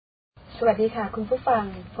สวัสดีค่ะคุณผู้ฟัง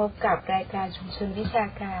พบกับรายการชุมชนวิชา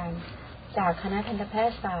การจากคณะทันตแพท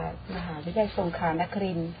ยศาสตร์มหาวิทยาลัยสงขลานค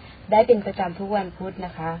รินทร์ได้เป็นประจำทุกวันพุธน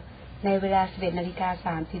ะคะในเวลา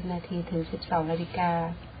 11:30 น.ถึง 12:00 น.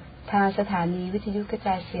ทางสถานีวิทยุกระจ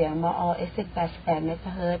ายเสียงมอ FM88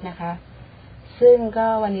 MHz นะคะซึ่งก็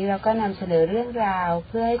วันนี้เราก็นำเสนอเรื่องราวเ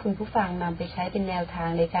พื่อให้คุณผู้ฟังนำไปใช้เป็นแนวทาง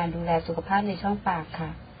ในการดูแลสุขภาพในช่องปากค่ะ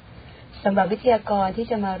สำหรับวิทยากรที่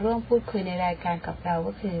จะมาร่วมพูดคุยในรายการกับเรา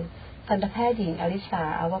ก็คือทันตแพทย์หญิงอลิสา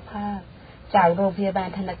อวภาพจากโรงพยาบาล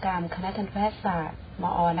ทันตกรรมคณะทันตแพทยศาสตร์ม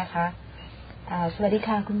อนะคะสวัสดี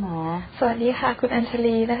ค่ะคุณหมอสวัสดีค่ะคุณอัญช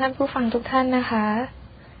ลีและท่านผู้ฟังทุกท่านนะคะ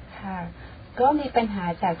ค่ะก็มีปัญหา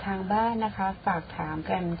จากทางบ้านนะคะฝากถาม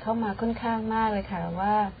กันเข้ามาค่อนข้างมากเลยค่ะ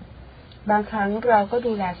ว่าบางครั้งเราก็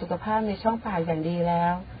ดูแลสุขภาพในช่องปากอย่างดีแล้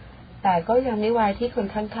วแต่ก็ยังไม่วายที่คน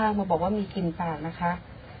ข้างๆมาบอกว่ามีกลิ่นปากนะคะ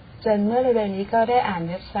จนเมื่อเร็วๆนี้ก็ได้อ่าน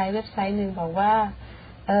เว็บไซต์หนึ่งบอกว่า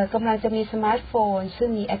กำลังจะมีสมาร์ทโฟนซึ่ง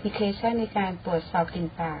มีแอปพลิเคชันในการตรวจสอบกลิ่น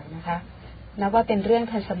ปากนะคะนับว่าเป็นเรื่อง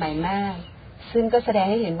ทันสมัยมากซึ่งก็แสดง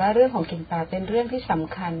ให้เห็นว่าเรื่องของกลิ่นปากเป็นเรื่องที่ส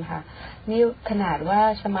ำคัญค่ะนี่ขนาดว่า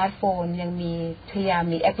สมาร์ทโฟนยังมีพยายาม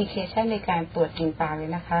มีแอปพลิเคชันในการตรวจกลิ่นปากเล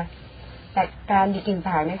ยนะคะแต่การมีกลิ่นป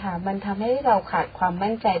ากเนี่ยค่ะมันทำให้เราขาดความ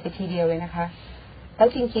มั่นใจไปทีเดียวเลยนะคะแล้ว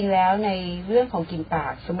จริงๆแล้วในเรื่องของกลิ่นปา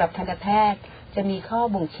กสำหรับทันตแพทย์จะมีข้อ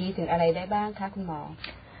บ่งชี้ถึงอะไรได้บ้างคะคุณหมอ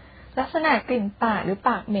ลักษณะกลิ่นปากหรือป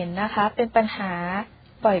ากเหม็นนะคะเป็นปัญหา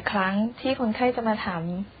บ่อยครั้งที่คนไข้จะมาถาม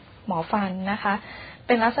หมอฟันนะคะเ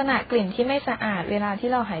ป็นลักษณะกลิ่นที่ไม่สะอาดเวลาที่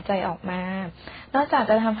เราหายใจออกมานอกจาก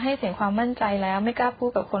จะทำให้เสียความมั่นใจแล้วไม่กล้าพูด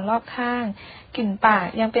กับคนรอบข้างกลิ่นปาก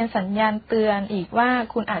ยังเป็นสัญญาณเตือนอีกว่า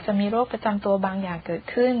คุณอาจจะมีโรคประจำตัวบางอย่างเกิด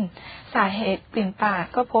ขึ้นสาเหตุกลิ่นปาก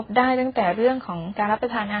ก็พบได้ตั้งแต่เรื่องของการรับปร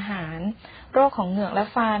ะทานอาหารโรคของเหงือกและ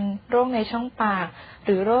ฟันโรคในช่องปากห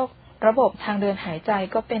รือโรคระบบทางเดินหายใจ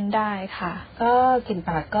ก็เป็นได้ค่ะก็กลิ่น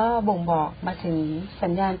ปากก็บ่งบอกมาถึงสั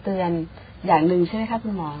ญญาณเตือนอย่างหนึ่งใช่ไหมคะคุ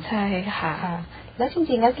ณหมอใช่ค่ะแล้วจ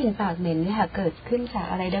ริงๆแล้วกลิ่นปากเหม็นนี่ค่ะเกิดขึ้นจาก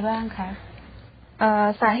อะไรได้บ้างคะ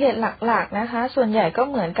สาเหตุหลักๆนะคะส่วนใหญ่ก็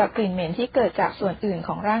เหมือนกับกลิ่นเหม็นที่เกิดจากส่วนอื่นข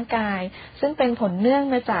องร่างกายซึ่งเป็นผลเนื่อง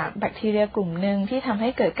มาจากแบคทีเรียกลุ่มหนึ่งที่ทำให้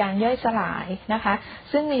เกิดการย่อยสลายนะคะ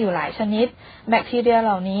ซึ่งมีอยู่หลายชนิดแบคทีเรียเห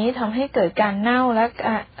ล่านี้ทำให้เกิดการเน่าแ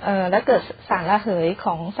ละเกิดสารระเหยข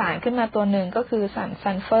องสารขึ้นมาตัวหนึ่งก็คือสาร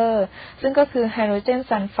ซัลเฟอร์ซึ่งก็คือไฮโดรเจน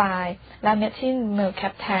ซัลไฟด์และเมทิลเมอร์แค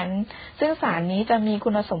ปแทนซึ่งสารนี้จะมีคุ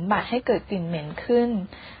ณสมบัติให้เกิดกลิ่นเหม็นขึ้น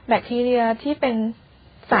แบคทีเรียที่เป็น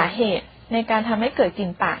สาเหตุในการทำให้เกิดกลิ่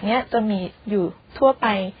นปากเนี่ยจะมีอยู่ทั่วไป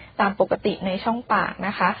ตามปกติในช่องปากน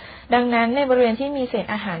ะคะดังนั้นในบริเวณที่มีเศษ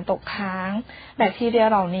อาหารตกค้างแบคทีเรีย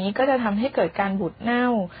เหล่านี้ก็จะทำให้เกิดการบูดเน่า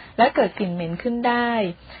และเกิดกลิ่นเหม็นขึ้นได้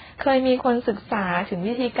เคยมีคนศึกษาถึง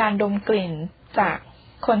วิธีการดมกลิ่นจาก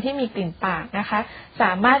คนที่มีกลิ่นปากนะคะส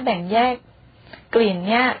ามารถแบ่งแยกกลิ่น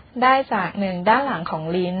เนี่ยได้จากหนึ่งด้านหลังของ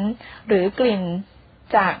ลิ้นหรือกลิ่น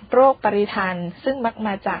จากโรคปริทันซึ่งมักม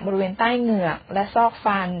าจากบริเวณใต้เหงือกและซอก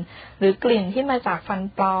ฟันหรือกลิ่นที่มาจากฟัน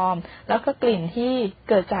ปลอมแล้วก็กลิ่นที่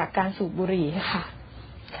เกิดจากการสูบบุหรี่ค่ะ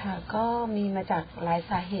ค่ะก็มีมาจากหลาย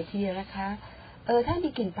สาเหตุทีเดียวนะคะถ้ามี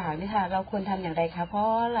กลิ่นปากเนี่ยค่ะเราควรทำอย่างไรคะเพราะ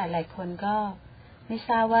หลายๆคนก็ไม่ท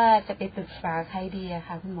ราบว่าจะไปปรึกษาใครดีอะ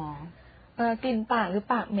ค่ะคุณหมอกลิ่นปากหรือ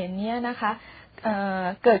ปากเหม็นเนี่ยนะคะ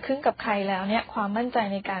เกิดขึ้นกับใครแล้วเนี่ยความมั่นใจ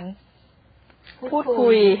ในการพูดคุ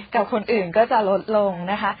ยกับคนอื่นก็จะลดลง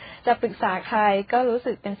นะคะจะปรึกษาใครก็รู้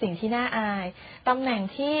สึกเป็นสิ่งที่น่าอายตำแหน่ง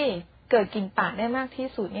ที่เกิดกลิ่นปากได้มากที่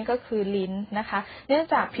สุดนี่ก็คือลิ้นนะคะเนื่อง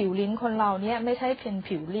จากผิวลิ้นคนเราเนี่ยไม่ใช่เป็น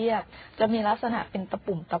ผิวเรียบจะมีลักษณะเป็นตะ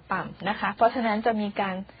ปุ่มตะป่ำนะคะเพราะฉะนั้นจะมีก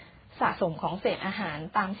ารสะสมของเศษอาหาร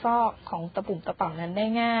ตามซอกของตะปุ่มตะป่ำนั้นได้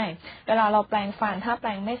ง่ายเวลาเราแปรงฟันถ้าแปร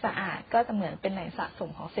งไม่สะอาดก็จะเหมือนเป็นแหล่งสะสม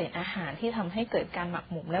ของเศษอาหารที่ทำให้เกิดการหมัก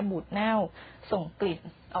หมมและบูดเน่าส่งกลิ่น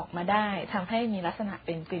ออกมาได้ทำให้มีลักษณะเ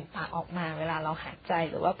ป็นกลิ่นปากออกมาเวลาเราหายใจ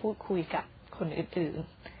หรือว่าพูดคุยกับคนอื่น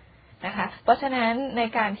ๆนะคะเพราะฉะนั้นใน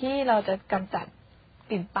การที่เราจะกำจัด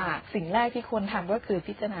กลิ่นปากสิ่งแรกที่ควรทำก็คือ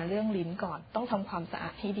พิจารณาเรื่องลิ้นก่อนต้องทำความสะอา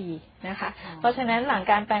ดให้ดีนะคะเพราะฉะนั้นหลัง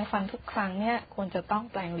การแปรงฟันทุกครั้งเนี่ยควรจะต้อง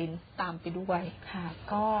แปรงลิ้นตามไปด้วยค่ะ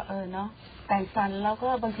ก็เนาะแปรงฟันแล้วก็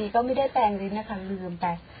บางทีก็ไม่ได้แปรงลิ้นนะคะลืมไป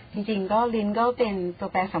จริงๆก็ลิ้นก็เป็นตัว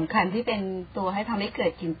แปรสำคัญที่เป็นตัวให้ทำให้เกิ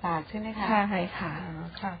ดกลิ่นปากใช่ไหมคะใช่ค่ะ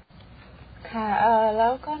ค่ะแล้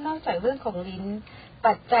วก็นอกจากเรื่องของลิ้น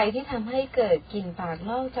ปัจจัยที่ทำให้เกิดกลิ่นปาก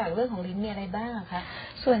นอกจากเรื่องของลิ้นมีอะไรบ้างคะ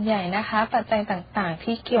ส่วนใหญ่นะคะปัจจัยต่างๆ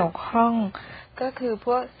ที่เกี่ยวข้องก็คือพ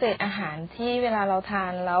วกเศษอาหารที่เวลาเราทา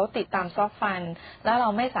นแล้วติดตามซอกฟันแล้วเรา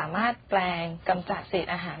ไม่สามารถแปลงกำจัดเศษ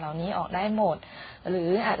อาหารเหล่านี้ออกได้หมดหรือ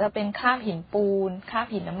อาจจะเป็นคราบหินปูนคราบ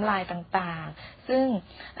หินน้ำลายต่างๆซึ่ง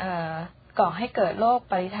ก่อให้เกิดโรค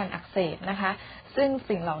ปริทันอักเสบนะคะซึ่ง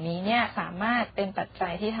สิ่งเหล่านี้เนี่ยสามารถเป็นปัจจั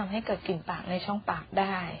ยที่ทำให้เกิดกลิ่นปากในช่องปากไ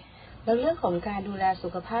ด้แล้วเรื่องของการดูแลสุ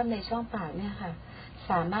ขภาพในช่องปากเนี่ยค่ะ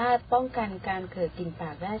สามารถป้องกันการเกิดกลิ่นป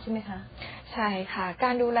ากได้ใช่ไหมคะใช่ค่ะกา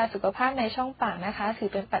รดูแลสุขภาพในช่องปากนะคะถือ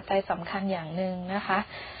เป็นปัจจัยสำคัญอย่างหนึ่งนะคะ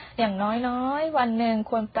อย่างน้อยวันหนึ่ง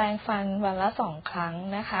ควรแปรงฟันวันละ2 ครั้ง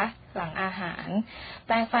นะคะหลังอาหารแป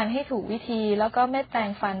รงฟันให้ถูกวิธีแล้วก็ไม่แปรง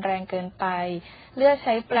ฟันแรงเกินไปเลือกใ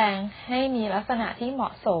ช้แปรงให้มีลักษณะที่เหมา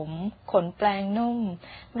ะสมขนแปรงนุ่ม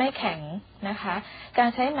ไม่แข็งนะคะการ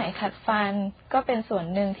ใช้ไหมขัดฟันก็เป็นส่วน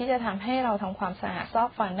หนึ่งที่จะทำให้เราทำความสะอาดซอก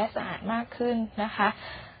ฟันได้สะอาดมากขึ้นนะคะ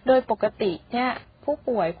โดยปกติเนี่ยผู้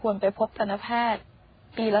ป่วยควรไปพบทันตแพทย์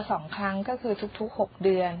ปีละ2 ครั้งก็คือทุกๆ6 เ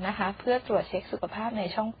ดือนนะคะเพื่อตรวจเช็คสุขภาพใน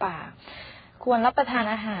ช่องปากควรรับประทาน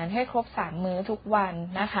อาหารให้ครบ3 มื้อทุกวัน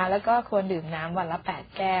นะคะแล้วก็ควรดื่มน้ำวันละ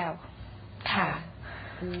8 แก้วค่ะ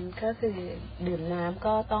ก็คือดื่มน้ำ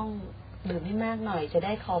ก็ต้องดื่มให้มากหน่อยจะไ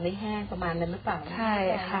ด้คอไม่แห้งประมาณนั้นหรือเปล่าใช่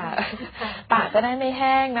ค่ะปากจะได้ไม่แ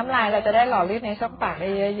ห้งน้ำลายเราจะได้หล่อลื่นในช่องปากได้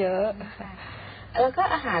เยอะๆแล้วก็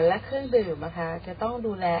อาหารและเครื่องดื่มนะคะจะต้อง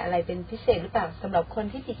ดูแลอะไรเป็นพิเศษหรือเปล่าสำหรับคน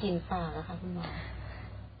ที่มีกลิ่นปากอะค่ะคุณหมอ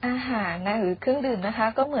อาหารนะหรือเครื่องดื่มนะคะ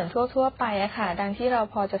ก็เหมือนทั่วไปอะค่ะดังที่เรา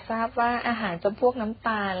พอจะทราบว่าอาหารจำพวกน้ำต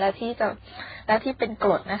าลและที่เป็นก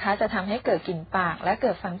รดนะคะจะทำให้เกิดกลิ่นปากและเ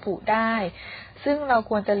กิดฟันผุได้ซึ่งเรา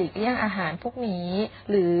ควรจะหลีกเลี่ยงอาหารพวกนี้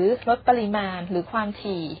หรือลดปริมาณหรือความ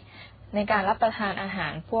ถี่ในการรับประทานอาหา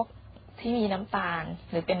รพวกที่มีน้ำตาล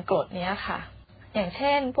หรือเป็นกรดเนี้ยค่ะอย่างเ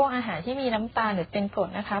ช่นพวกอาหารที่มีน้ำตาลหรือเป็นกรด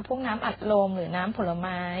นะคะพวกน้ำอัดลมหรือน้ำผลไ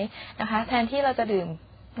ม้นะคะแทนที่เราจะดื่ม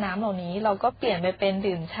น้ำเหล่านี้เราก็เปลี่ยนไปเป็น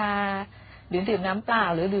ดื่มชาหรือดื่มน้ำเปล่า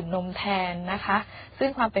หรือดื่มนมแทนนะคะซึ่ง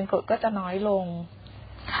ความเป็นกรดก็จะน้อยลง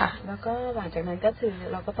ค่ะแล้วก็หลังจากนั้นก็คือ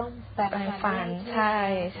เราก็ต้องแปรงฟันใช่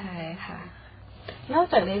ค่ะนอก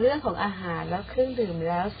จากในเรื่องของอาหารแล้วเครื่องดื่ม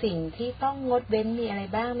แล้วสิ่งที่ต้องงดเว้นมีอะไร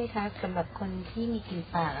บ้างไหมคะสำหรับคนที่มีกลิ่น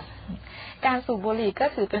ปากการสูบบุหรี่ก็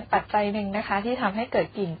ถือเป็นปัจจัยหนึ่งนะคะที่ทำให้เกิด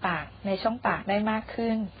กลิ่นปากในช่องปากได้มาก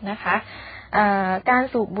ขึ้นนะคะการ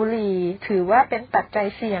สูบบุหรี่ถือว่าเป็นปัจจัย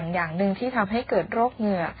เสี่ยงอย่างหนึ่งที่ทำให้เกิดโรคเห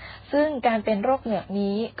งือกซึ่งการเป็นโรคเหงือก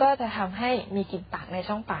นี้ก็จะทำให้มีกลิ่นปากใน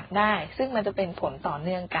ช่องปากได้ซึ่งมันจะเป็นผลต่อเ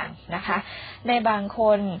นื่องกันนะคะในบางค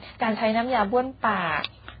นการใช้น้ำยาบ้วนปาก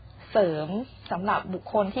เสริมสำหรับบุค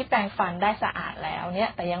คลที่แปรงฟันได้สะอาดแล้วเนี่ย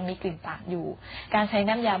แต่ยังมีกลิ่นปากอยู่การใช้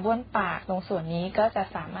น้ำยาบ้วนปากตรงส่วนนี้ก็จะ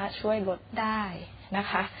สามารถช่วยลดได้นะ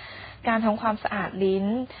คะการทำความสะอาดลิ้น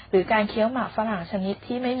หรือการเคี้ยวหมากฝรั่งชนิด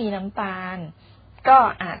ที่ไม่มีน้ำตาลก็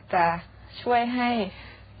อาจจะช่วยให้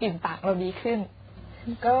กลิ่นปากเราดีขึ้น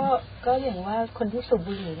ก็อย่างว่าคนที่สูบ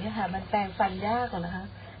บุหรี่เนี่ยค่ะมันแปรงฟันยากกว่านะคะ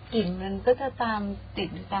กลิ่นมันก็จะตามติด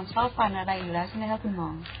ตามซอกฟันอะไรอยู่แล้วใช่ไหมคะคุณหมอ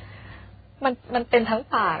มันเป็นทั้ง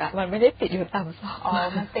ปากอ่ะมันไม่ได้ติดอยู่ตามซอก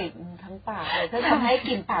มันติดทั้งปากเลยถ้าทำให้ก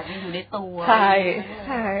ลิ่นปากมันอยู่ในตัวใช่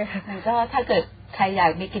มันก็ถ้าเกิดใครอยา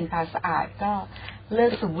กมีกลิ่นปากสะอาดก็เลิ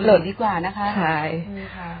กสูบบุหรี่ดีกว่านะคะใช่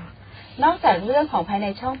ค่ะนอกจากเรื่องของภายใน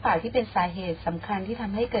ช่องปากที่เป็นสาเหตุสำคัญที่ท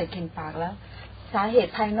ำให้เกิดกลิ่นปากแล้วสาเห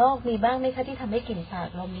ตุภายนอกมีบ้างไหมคะที่ทำให้กลิ่นปาก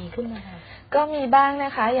เรามีขึ้นมาก็มีบ้างน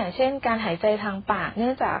ะคะอย่างเช่นการหายใจทางปากเนื่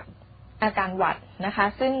องจากอาการหวัดนะคะ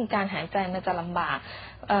ซึ่งการหายใจมันจะลำบาก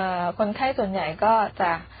คนไข้ส่วนใหญ่ก็จ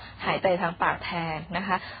ะหายใจทางปากแทนนะค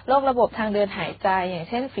ะโรคระบบทางเดินหายใจอย่าง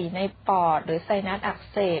เช่นฝีในปอดหรือไซนัสอัก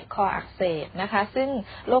เสบคออักเสบนะคะซึ่ง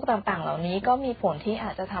โรคต่างๆเหล่านี้ก็มีผลที่อ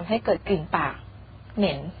าจจะทำให้เกิดกลิ่นปากเห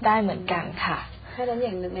ม็นได้เหมือนกันค่ะถ้าอ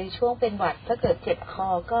ย่างหนึ่งในช่วงเป็นหวัดถ้าเกิดเจ็บคอ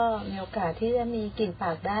ก็มีโอกาสที่จะมีกลิ่นป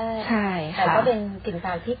ากได้ใช่ค่ะแต่ก็เป็นกลิ่นป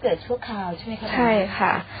ากที่เกิดชั่วคราวใช่ไหมคะใช่ค่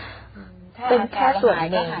ะเป็นแค่ส่วน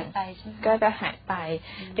หนึ่งก็จะหายไป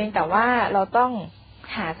เพียงแต่ว่าเราต้อง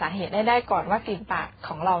หาสาเหตุได้ก่อนว่ากลิ่นปากข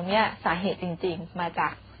องเราเนี่ยสาเหตุจริงๆมาจา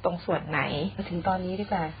กตรงส่วนไหนถึงตอนนี้ดี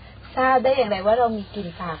กว่าทราบได้อย่างไรว่าเรามีกลิ่น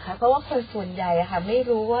ปากคะเพราะว่าคนส่วนใหญ่อะค่ะไม่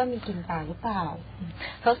รู้ว่ามีกลิ่นปากหรือเปล่า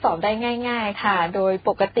ทดสอบได้ง่ายๆค่ะโดยป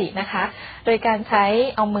กตินะคะโดยการใช้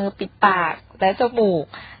เอามือปิดปากและจมูก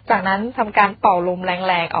จากนั้นทำการเป่าลมแ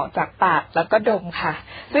รงๆออกจากปากแล้วก็ดมค่ะ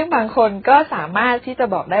ซึ่งบางคนก็สามารถที่จะ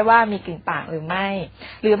บอกได้ว่ามีกลิ่นปากหรือไม่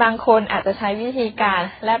หรือบางคนอาจจะใช้วิธีการ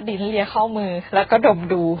แลบลิ้นเลียเข้ามือแล้วก็ดม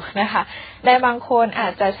ดูนะคะแต่บางคนอา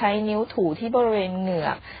จจะใช้นิ้วถูที่บริเวณเหงือ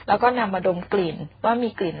กแล้วก็นำมาดมกลิ่นว่ามี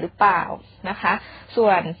กลิ่นหรือเปล่านะคะส่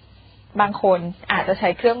วนบางคนอาจจะใช้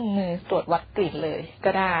เครื่องมือตรวจวัดกลิ่นเลย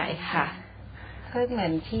ก็ได้ค่ะก็เหมือ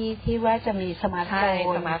นที่ว่าจะมีสมาร์ท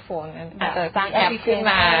โฟนอาจจะสร้างแอปขึ้น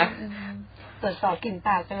มา ตรวจสอบกลิ่นป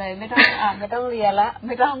ากไปเลยไม่ต้องไม่ต้องเรียนละไ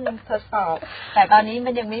ม่ต้องทดสอบแต่ตอนนี้มั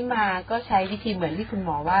นยังไม่มาก็ใช้วิธีเหมือนที่คุณหม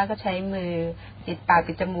อว่าก็ใช้มือปิดปาก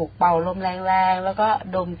ปิดจมูกเป่าลมแรงๆแล้วก็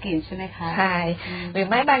ดมกลิ่นใช่ไหมคะใช่หรือ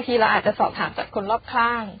ไม่บางทีเราอาจจะสอบถามจากคนรอบข้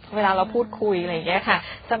างเวลาเราพูดคุยอะไรอย่างเงี้ยค่ะ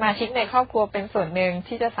สมาชิกในครอบครัวเป็นส่วนหนึ่ง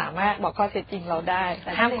ที่จะสามารถบอกข้อเท็จจริงเราได้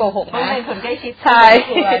ห้ามโกหกนะต้องเป็นคนใกล้ชิดใช่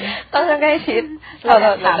ต้องใกล้ชิดเรา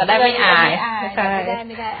จะได้ไม่อายไ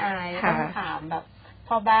ม่ได้อายต้องถามแบบ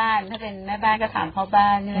พ่อบ้านถ้าเป็นแม่บ้านก็ถามพ่อบ้า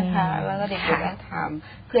นนะคะแล้วก็เด็กๆก็ถาม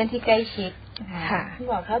เพื่อนที่ใกล้ชิดคุณ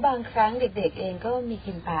บอกคะบางครั้งเด็กๆเองก็มีก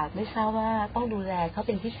ลิ่นปากไม่ทราบว่าต้องดูแลเขาเ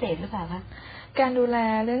ป็นพิเศษหรือเปล่าคะการดูแล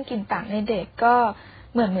เรื่องกลิ่นปากในเด็กก็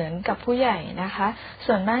เหมือนกับผู้ใหญ่นะคะ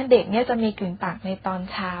ส่วนมากเด็กเนี่ยจะมีกลิ่นปากในตอน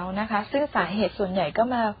เช้านะคะซึ่งสาเหตุส่วนใหญ่ก็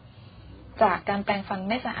มาจากการแปรงฟัน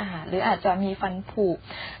ไม่สะอาดหรืออาจจะมีฟันผุ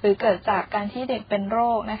หรือเกิดจากการที่เด็กเป็นโร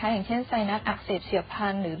คนะคะอย่างเช่นไซนัสอักเสบเฉียบพลั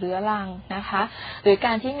นหรือเรื้อรังนะคะหรือก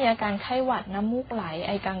ารที่มีอาการไข้หวัดน้ำมูกไหลไ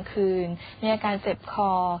อกลางคืนมีอาการเจ็บค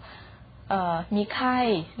อมีไข้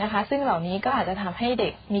นะคะซึ่งเหล่านี้ก็อาจจะทำให้เด็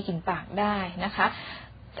กมีกลิ่นปากได้นะคะ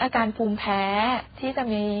อาการภูมิแพ้ที่จะ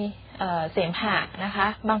มีเสมหะนะคะ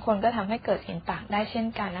บางคนก็ทำให้เกิดกลิ่นปากได้เช่น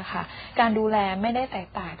กันนะคะการดูแลไม่ได้แตก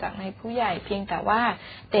ต่างจากในผู้ใหญ่เพียงแต่ว่า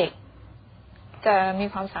เด็กจะมี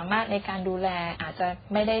ความสามารถในการดูแลอาจจะ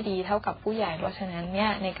ไม่ได้ดีเท่ากับผู้ใหญ่เพราะฉะนั้นเนี่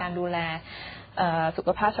ยในการดูแลสุข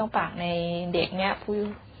ภาพช่องปากในเด็กเนี่ย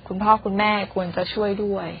คุณพ่อคุณแม่ควรจะช่วย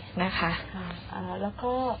ด้วยนะคะแล้ว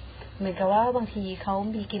ก็เหมือนกับว่าบางทีเขา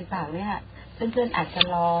มีกลิ่นปากเนี่ยเพื่อนๆอาจจะ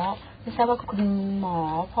ล้อไม่ทราบว่าคุณหมอ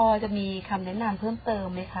พอจะมีคำแนะนำเพิ่มเติม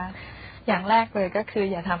ไหมคะอย่างแรกเลยก็คือ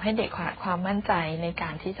อย่าทำให้เด็กขาดความมั่นใจในกา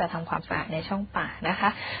รที่จะทำความสะอาดในช่องปากนะคะ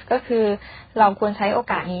ก็คือเราควรใช้โอ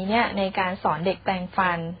กาสนี้เนี่ยในการสอนเด็กแปรง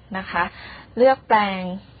ฟันนะคะเลือกแปรง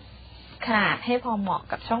ขนาดให้พอเหมาะ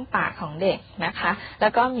กับช่องปากของเด็กนะคะแล้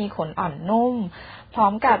วก็มีขนอ่อนนุ่มพร้อ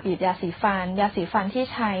มกับบีบยาสีฟันที่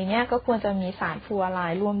ใช้เนี่ยก็ควรจะมีสารฟลูออไร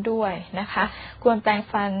ด์ร่วมด้วยนะคะควรแปรง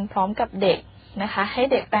ฟันพร้อมกับเด็กนะคะให้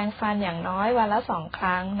เด็กแปรงฟันอย่างน้อยวันละ2 ค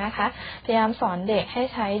รั้งนะคะพยายามสอนเด็กให้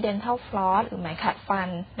ใช้ dental floss หรือไหมขัดฟัน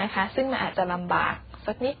นะคะซึ่งมันอาจจะลำบาก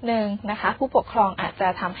สักนิดนึงนะคะผู้ปกครองอาจจะ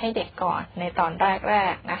ทำให้เด็กก่อนในตอนแร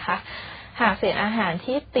กๆนะคะหากเศษอาหาร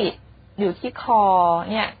ที่ติดอยู่ที่คอ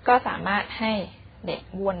เนี่ยก็สามารถให้เด็ก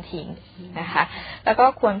บ้วนทิ้งนะคะแล้วก็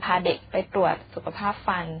ควรพาเด็กไปตรวจสุขภาพ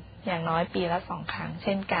ฟันอย่างน้อยปีละ2 ครั้งเ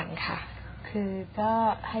ช่นกันค่ะคือก็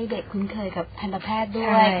ให้เด็กคุ้นเคยกับทันตแพทย์ด้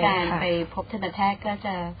วยการไปพบทันตแพทย์ก็จ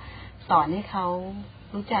ะสอนให้เขา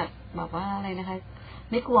รู้จักแบบว่าอะไรนะคะ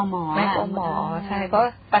ไม่กลัวหมอใช่ก็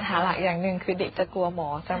ปัญหาหลักอย่างหนึ่งคือเด็กจะกลัวหมอ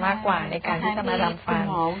จะมากกว่าในการที่จะมาทำฟัน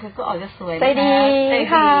หมอก็ออกจะสวยใจดี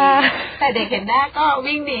ค่ะแต่เด็กเห็นหน้าก็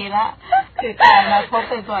วิ่งหนีละคือการมาพบ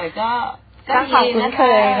บ่อยๆก็ความคุ้นเค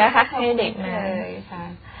ยนะคะให้เด็กนะ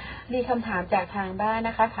มีคำถามจากทางบ้านน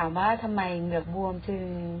ะคะถามว่าทำไมเหงือกบวมจึง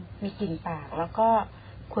มีกลิ่นปากแล้วก็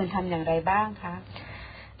ควรทำอย่างไรบ้างคะ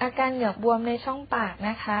อาการเหงือกบวมในช่องปาก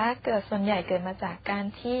นะคะส่วนใหญ่เกิดมาจากการ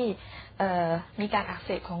ที่มีการอักเส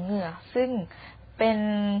บของเหงือกซึ่งเป็น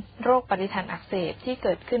โรคปฏิทันอักเสบที่เ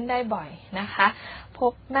กิดขึ้นได้บ่อยนะคะพ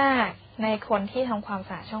บมากในคนที่ทำความ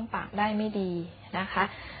สะอาดช่องปากได้ไม่ดีนะคะ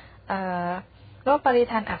โรคปฏิ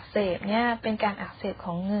ทันอักเสบเนี่ยเป็นการอักเสบข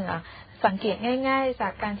องเหงือกสังเกตง่ายๆจา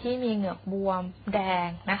กการที่มีเหงือกบวมแดง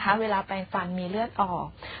นะคะเวลาแปรงฟันมีเลือดออก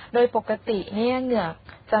โดยปกติเนี่ยเหงือก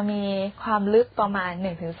จะมีความลึกประมาณ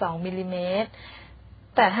 1-2 มิลลิเมตร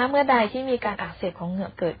แต่ถ้าเมื่อใดที่มีการอักเสบของเหงือ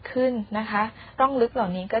กเกิดขึ้นนะคะร่องลึกเหล่า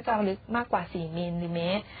นี้ก็จะลึกมากกว่า 4 มิลลิเม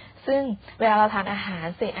ตรซึ่งเวลาเราทานอาหาร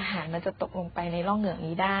เศษอาหารมันจะตกลงไปในร่องเหงือก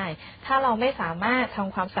นี้ได้ถ้าเราไม่สามารถท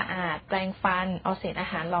ำความสะอาดแปรงฟันเอาเศษอา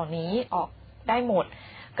หารเหล่านี้ออกได้หมด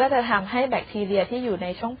ก็จะทำให้แบคทีเรียที่อยู่ใน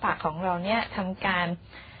ช่องปากของเราเนี่ยทำการ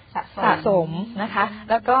สะสมนะคะ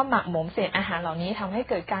แล้วก็หมักหมมเศษอาหารเหล่านี้ทำให้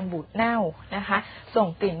เกิดการบูดเน่านะคะส่ง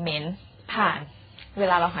กลิ่นเหม็นผ่านเว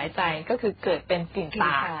ลาเราหายใจก็คือเกิดเป็นกลิ่นป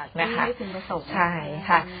ากนะคะใช่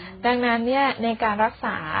ค่ะดังนั้นเนี่ยในการรักษ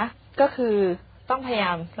าก็คือต้องพยาย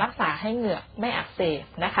ามรักษาให้เหงือกไม่อักเสบ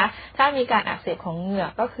นะคะถ้ามีการอักเสบของเหงือ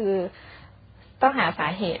กก็คือต้องหาสา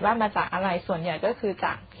เหตุว่ามาจากอะไรส่วนใหญ่ก็คือจ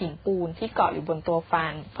ากหินปูนที่เกาะอยู่บนตัวฟั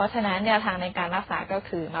นเพราะฉะนั้นแนวทางในการรักษาก็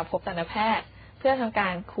คือมาพบทันตแพทย์เพื่อทำกา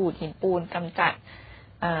รขูดหินปูนกำจัด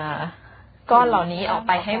ก้อนเหล่านี้ออกไ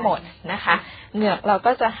ปให้หมดนะคะเหงือกเรา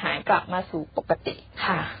ก็จะหายกลับมาสู่ปกติ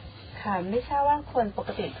ค่ะค่ะไม่ทราบว่าคนปก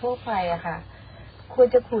ติทั่วไปอะค่ะควร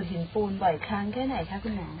จะขูดหินปูนบ่อยครั้งแค่ไหนคะคุ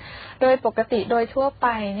ณหมอโดยปกติโดยทั่วไป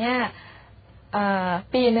เนี่ย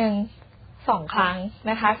ปีหนึ่ง2 ครั้ง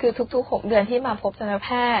นะคะคือทุกๆ6 เดือนที่มาพบทันตแพ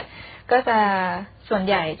ทย์ก็จะส่วน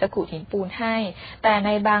ใหญ่จะขูดหินปูนให้แต่ใน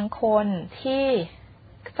บางคนที่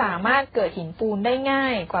สามารถเกิดหินปูนได้ง่า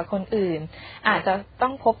ยกว่าคนอื่นอาจจะต้อ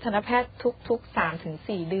งพบทันตแพทย์ทุก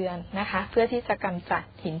 3-4 เดือนนะคะเพื่อที่จะกำจัด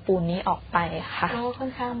หินปูนนี้ออกไปค่ะก็ค่อ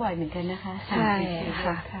นข้างบ่อยเหมือนกันนะคะใช่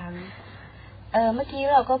ค่ะครั้งเมื่อกี้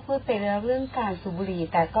เราก็พูดไปแล้วเรื่องการสูบบุหรี่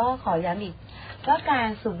แต่ก็ขอย้ำอีกว่าการ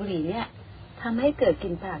สูบบุหรี่เนี่ยทำให้เกิดก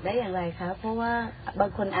ลิ่นปากได้อย่างไรคะเพราะว่าบา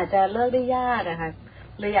งคนอาจจะเลิกได้ยากอะค่ะ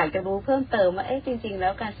เลยอยากจะรู้เพิ่มเติมว่าจริงๆแล้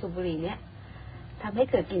วการสูบบุหรี่เนี่ยทำให้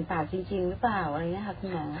เกิดกลิ่นปากจริงๆหรือเปล่าอะไรเงี้ยค่ะคุณ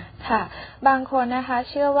หมอค่ะบางคนนะคะ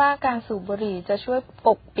เชื่อว่าการสูบบุหรี่จะช่วยป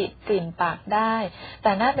กปิดกลิ่นปากได้แ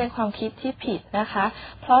ต่น่าเป็นความคิดที่ผิดนะคะ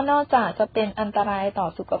เพราะนอกจากจะเป็นอันตรายต่อ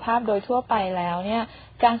สุขภาพโดยทั่วไปแล้วเนี่ย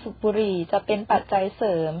การสูบบุหรี่จะเป็นปัจจัยเส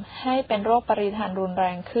ริมให้เป็นโรคปริทานรุนแร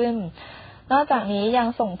งขึ้นนอกจากนี้ยัง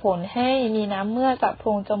ส่งผลให้มีน้ำเมือกจากโพร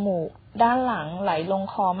งจมูกด้านหลังไหลลง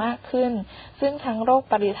คอมากขึ้นซึ่งทั้งโรค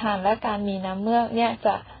ปริทานและการมีน้ำเมือกเนี่ย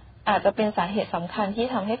อาจจะเป็นสาเหตุสำคัญที่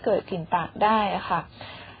ทำให้เกิดกลิ่นปากได้ค่ะ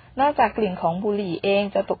นอกจากกลิ่นของบุหรี่เอง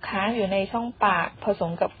จะตกค้างอยู่ในช่องปากผส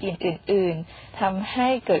มกับกลิ่นอื่นๆทำให้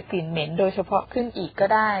เกิดกลิ่นเหม็นโดยเฉพาะขึ้นอีกก็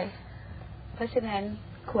ได้เพราะฉะนั้น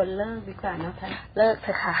ควรเลิกดีกว่านะคะเลิกเถ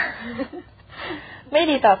อะค่ะ ไม่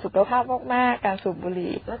ดีต่อสุขภาพมากๆการสูบบุห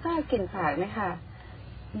รี่แล้วก็กลิ่นปากเนี่ยค่ะ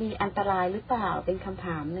มีอันตรายหรือเปล่าเป็นคำถ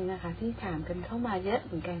ามนึงนะคะที่ถามกันเข้ามาเยอะเ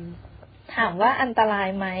หมือนกันถามว่าอันตราย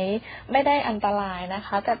ไหมไม่ได้อันตรายนะค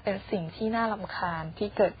ะแต่เป็นสิ่งที่น่ารำคาญที่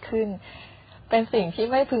เกิดขึ้นเป็นสิ่งที่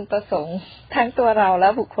ไม่พึงประสงค์ทั้งตัวเราและ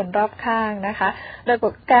บุคคลรอบข้างนะคะโดย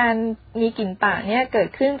การมีกลิ่นปากเนี่ยเกิด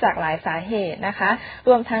ขึ้นจากหลายสาเหตุนะคะร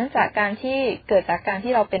วมทั้งจากการที่เกิดจากการ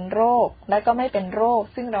ที่เราเป็นโรคและก็ไม่เป็นโรค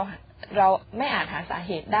ซึ่งเราไม่อาจหาสาเ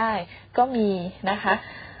หตุได้ก็มีนะคะ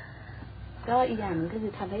ก็อีกอย่างนึงก็คื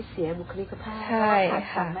อทำให้เสียบุคลิกภาพขาด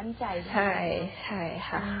ความมั่นใจใช่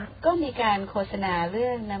ค่ะก็มีการโฆษณาเรื่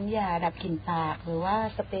องน้ำยาดับกลิ่นปากหรือว่า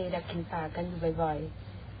สเปรย์ดับกลิ่นปากกันอยู่บ่อย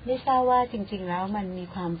ๆไม่ทราบว่าจริงๆแล้วมันมี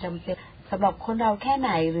ความจำเป็นสำหรับคนเราแค่ไห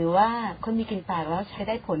นหรือว่าคนมีกลิ่นปากแล้วใช้ไ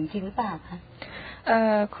ด้ผลจริงหรือเปล่าคะ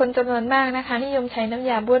คนจำนวนมากนะคะนิยมใช้น้ำ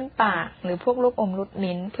ยาบ้วนปากหรือพวกลูกอมลูก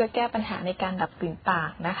มิ้นเพื่อแก้ปัญหาในการดับกลิ่นปา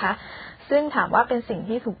กนะคะซึ่งถามว่าเป็นสิ่ง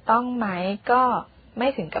ที่ถูกต้องไหมก็ไม่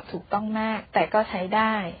ถึงกับถูกต้องมากแต่ก็ใช้ไ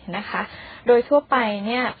ด้นะคะโดยทั่วไปเ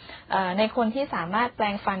นี่ยในคนที่สามารถแปร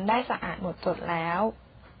งฟันได้สะอาดหมดจดแล้ว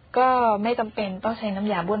ก็ไม่จำเป็นต้องใช้น้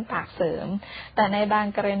ำยาบ้วนปากเสริมแต่ในบาง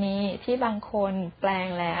กรณีที่บางคนแปรง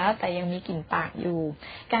แล้วแต่ยังมีกลิ่นปากอยู่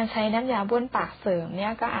การใช้น้ำยาบ้วนปากเสริมเนี่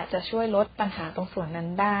ยก็อาจจะช่วยลดปัญหาตรงส่วนนั้น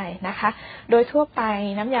ได้นะคะโดยทั่วไป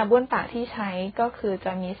น้ำยาบ้วนปากที่ใช้ก็คือจ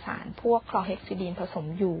ะมีสารพวกคลอร์เฮกซิดีนผสม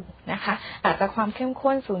อยู่นะคะอาจจะความเข้ม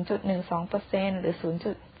ข้น 0.12% หรือ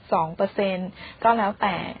 0.2% ก็แล้วแ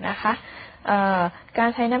ต่นะคะการ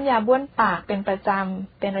ใช้น้ำยาบ้วนปากเป็นประจ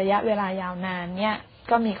ำเป็นระยะเวลายาวนานเนี่ย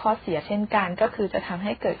ก็มีข้อเสียเช่นกันก็คือจะทำใ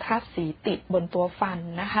ห้เกิดคราบสีติดบนตัวฟัน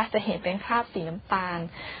นะคะจะเห็นเป็นคราบสีน้ำตาล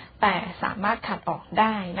แต่สามารถขัดออกไ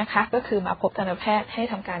ด้นะคะก็คือมาพบทันตแพทย์ให้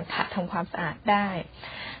ทำการขัดทำความสะอาดได้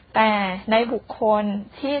แต่ในบุคคล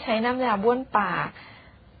ที่ใช้น้ำยาบ้วนปาก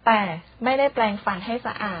แต่ไม่ได้แปรงฟันให้ส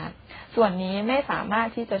ะอาดส่วนนี้ไม่สามารถ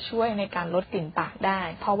ที่จะช่วยในการลดกลิ่นปากได้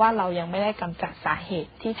เพราะว่าเรายังไม่ได้กำจัดสาเห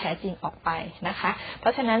ตุที่แท้จริงออกไปนะคะเพรา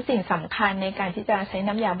ะฉะนั้นสิ่งสำคัญในการที่จะใช้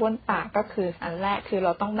น้ำยาบ้วนปากก็คืออันแรกคือเร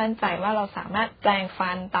าต้องมั่นใจว่าเราสามารถแปรง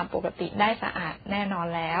ฟันตามปกติได้สะอาดแน่นอน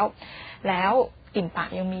แล้วกลิ่นปาก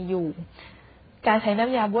ยังมีอยู่การใช้น้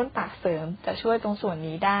ำยาบ้วนปากเสริมจะช่วยตรงส่วน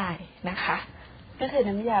นี้ได้นะคะก็คือ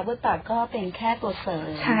น้ำยาบ้วนปากก็เป็นแค่ตัวเสริม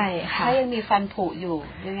ใช่ค่ะถ้ายังมีฟันผุอยู่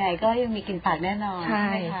ยังไงก็ยังมีกลิ่นปากแน่นอนใช่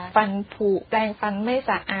ฟันผุแปรงฟันไม่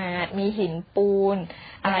สะอาดมีหินปูน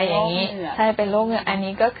อะไรอย่างนี้ใช่เป็นโรคเหงือกอัน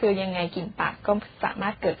นี้ก็คือยังไงกลิ่นปากก็สามา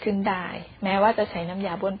รถเกิดขึ้นได้แม้ว่าจะใช้น้ำย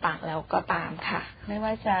าบ้วนปากแล้วก็ตามค่ะไม่ว่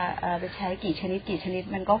าจะไปใช้กี่ชนิด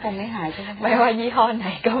มันก็คงไม่หายใช่ไหมคะไม่ว่ายี่ห้อไหน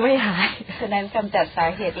ก็ไม่หายฉะนั้นกำจัดสา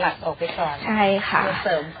เหตุหลักออกไปก่อนใช่ค่ะตัวเส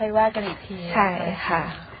ริมค่อยว่ากันอีกทีใช่ค่ะ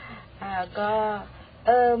ก็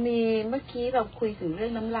มีเมื่อกี้เราคุยถึงเรื่อ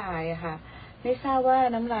งน้ำลายอะค่ะไม่ทราบว่า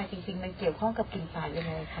น้ำลายจริงๆมันเกี่ยวข้องกับกลิ่นปากยัง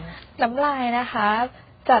ไงคะน้ำลายนะคะ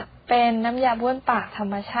จัดเป็นน้ำยาบ้วนปากธร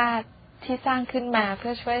รมชาติที่สร้างขึ้นมาเพื่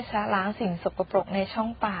อช่วยชะล้างสิ่งสกปรกในช่อง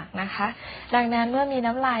ปากนะคะดังนั้นเมื่อมี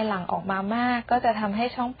น้ำลายหลั่งออกมามากก็จะทำให้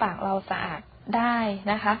ช่องปากเราสะอาดได้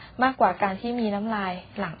นะคะมากกว่าการที่มีน้ำลาย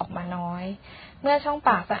หลั่งออกมาน้อยเมื่อช่องป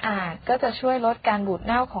ากสะอาดก็จะช่วยลดการบูดเ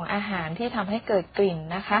น่าของอาหารที่ทำให้เกิดกลิ่น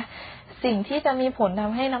นะคะสิ่งที่จะมีผลท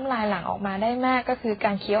ำให้น้ำลายหลั่งออกมาได้มากก็คือก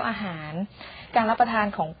ารเคี้ยวอาหารการรับประทาน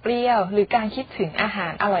ของเปรี้ยวหรือการคิดถึงอาหา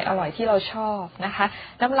รอร่อยๆที่เราชอบนะคะ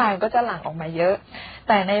น้ำลายก็จะหลั่งออกมาเยอะแ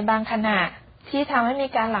ต่ในบางขณะที่ทำให้มี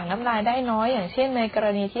การหลั่งน้ำลายได้น้อยอย่างเช่นในกร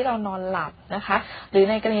ณีที่เรานอนหลับนะคะหรือ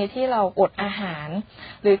ในกรณีที่เราอดอาหาร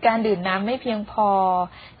หรือการดื่มน้ำไม่เพียงพอ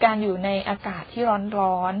การอยู่ในอากาศที่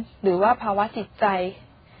ร้อนๆหรือว่าภาวะจิตใจ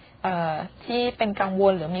ที่เป็นกังว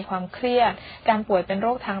ลหรือมีความเครียดการป่วยเป็นโร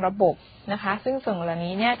คทางระบบนะคะซึ่งส่วนเหล่า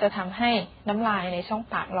นี้เนี่ยจะทำให้น้ำลายในช่อง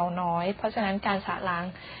ปากเราน้อยเพราะฉะนั้นการชะล้าง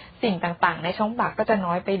สิ่งต่างๆในช่องปากก็จะ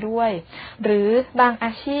น้อยไปด้วยหรือบางอ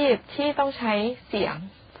าชีพที่ต้องใช้เสียง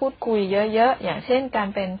พูดคุยเยอะๆอย่างเช่นการ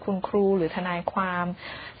เป็นคุณครูหรือทนายความ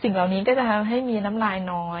สิ่งเหล่านี้ก็จะทำให้มีน้ำลาย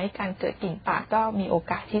น้อยการเกิดกลิ่นปากก็มีโอ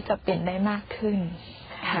กาสที่จะเป็นได้มากขึ้น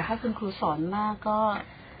ถ้าคุณครูสอนมากก็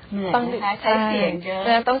เหนื่อยนะคะใช้เสียงเยอะ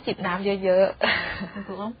ต้องจิบน้ำเยอะๆคุณค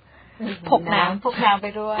รูต้องพกน้ำไป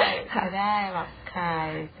ด้วยจะได้แบบคลาย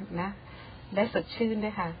นะได้สดชื่นด้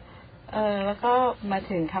วยค่ะแล้วก็มา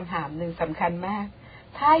ถึงคำถามหนึ่งสำคัญมาก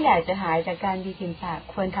ถ้าอยากจะหายจากการมีกลิ่นปาก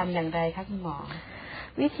ควรทำอย่างไรคะคุณหมอ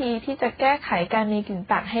วิธีที่จะแก้ไขการมีกลิ่น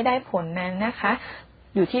ปากให้ได้ผลนั้นนะคะ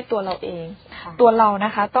อยู่ที่ตัวเราเองตัวเราน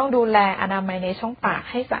ะคะต้องดูแลอนามัยในช่องปาก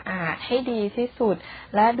ให้สะอาดให้ดีที่สุด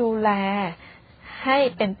และดูแลให้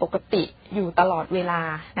เป็นปกติอยู่ตลอดเวลา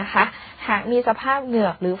นะคะหากมีสภาพเหงื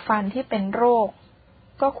อกหรือฟันที่เป็นโรค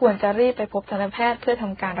ก็ควรจะรีบไปพบทันตแพทย์เพื่อท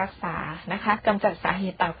ำการรักษานะคะกำจัดสาเห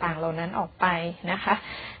ตุต่างๆเหล่านั้นออกไปนะคะ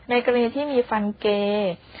ในกรณีที่มีฟันเก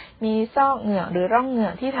มีซอกเหงือกหรือร่องเหงื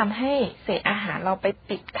อกที่ทำให้เศษอาหารเราไป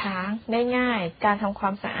ติดค้างได้ง่ายการทำควา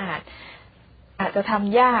มสะอาดอาจจะท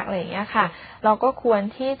ำยากอะไรอย่างเงี้ยค่ะเราก็ควร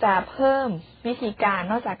ที่จะเพิ่มวิธีการ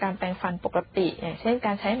นอกจากการแปรงฟันปกติอย่างเช่นก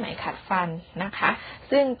ารใช้ไหมขัดฟันนะคะ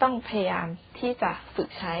ซึ่งต้องพยายามที่จะฝึก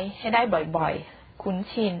ใช้ให้ได้บ่อยๆคุ้น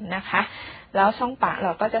ชินนะคะแล้วช่องปากเร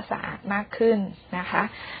าก็จะสะอาดมากขึ้นนะคะ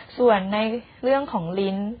ส่วนในเรื่องของ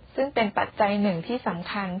ลิ้นซึ่งเป็นปัจจัยหนึ่งที่สำ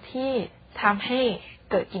คัญที่ทำให้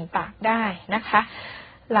เกิดกลิ่นปากได้นะคะ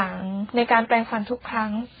หลังในการแปรงฟันทุกครั้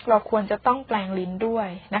งเราควรจะต้องแปรงลิ้นด้วย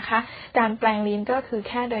นะคะการแปรงลิ้นก็คือแ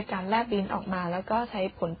ค่โดยการแลบลิ้นออกมาแล้วก็ใช้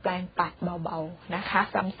ผลแปรงปัดเบาๆนะคะ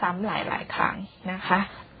ซ้ำๆหลายๆครั้งนะคะ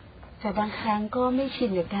แต่บางครั้งก็ไม่ชิน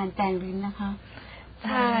กับการแปรงลิ้นนะคะ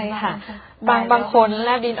ใช่ค่ะบางคนแล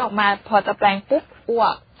บลิ้นออกมาพอจะแปรงปุ๊บอ้ว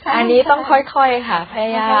กอันนี้ต้องค่อยๆค่ะพย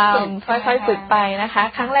ายามค่อยๆฝึกไปนะคะ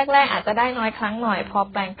ครั้งแรกๆอาจจะได้น้อยครั้งหน่อยพอ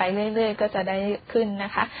แปรงไปเรื่อยๆก็จะได้ขึ้นน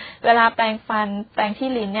ะคะเวลาแปรงฟันแปรงที่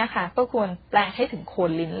ลิ้นเนี่ยค่ะก็ควรแปรงให้ถึงโค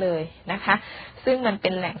นลิ้นเลยนะคะซึ่งมันเป็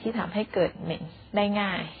นแหล่งที่ทำให้เกิดเหม็นได้ง่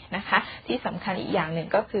ายนะคะที่สำคัญอีกอย่างหนึ่ง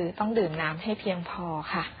ก็คือต้องดื่มน้ำให้เพียงพอ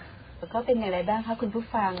ค่ะก็เป็นอย่างไรบ้างคะคุณผู้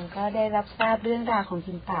ฟังก็ได้รับทราบเรื่องราวของก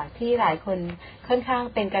ลิ่นปากที่หลายคนค่อนข้าง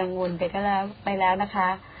เป็นกังวลไปแล้วนะคะ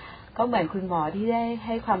ก็เหมือนคุณหมอที่ได้ใ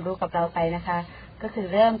ห้ความรู้กับเราไปนะคะก็คือ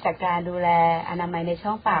เริ่มจากการดูแลอนามัยในช่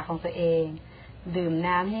องปากของตัวเองดื่ม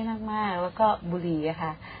น้ำให้มากๆแล้วก็บุหรี่ค่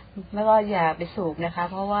ะไม่ก็อย่าไปสูบนะคะ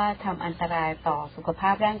เพราะว่าทำอันตรายต่อสุขภา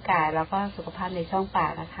พร่างกายแล้วก็สุขภาพในช่องปา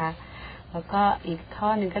กนะคะแล้วก็อีกข้อ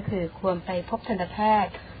หนึ่งก็คือควรไปพบทันตแพท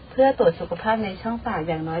ย์เพื่อตรวจสุขภาพในช่องปาก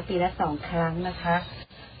อย่างน้อยปีละ2 ครั้งนะคะ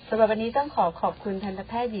สำหรับวันนี้ต้องขอบคุณทันต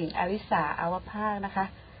แพทย์หญิงอริสาอาวภาคนะคะ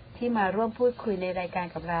ที่มาร่วมพูดคุยในรายการ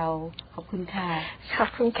กับเราขอบคุณค่ะขอบ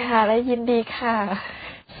คุณค่ะและยินดีค่ะ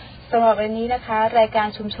สำหรับวันนี้นะคะรายการ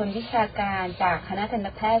ชุมชนวิชาการจากคณะทันต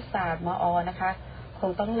แพทยศาสตร์มอ.นะคะค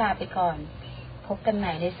งต้องลาไปก่อนพบกันให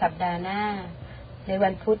ม่ในสัปดาห์หน้าในวั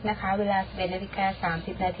นพุธนะคะเวลา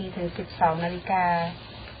 11:30 น.ถึง 12:00 น.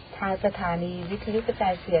ทางสถานีวิทยุกระจา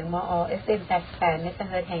ยเสียงมอ FM88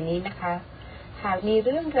 MHz แห่งนี้นะคะหากมีเ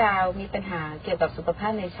รื่องราวมีปัญหาเกี่ยวกับสุขภา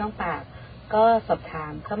พในช่องปากก็สอบถา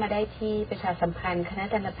มเข้ามาได้ที่ประชาสัมพันธ์คณะ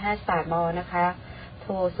ทันตแพทยศาสตร์มอ นะคะโท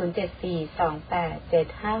ร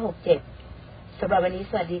 074-287567 สำหรับวันนี้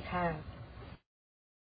สวัสดีค่ะ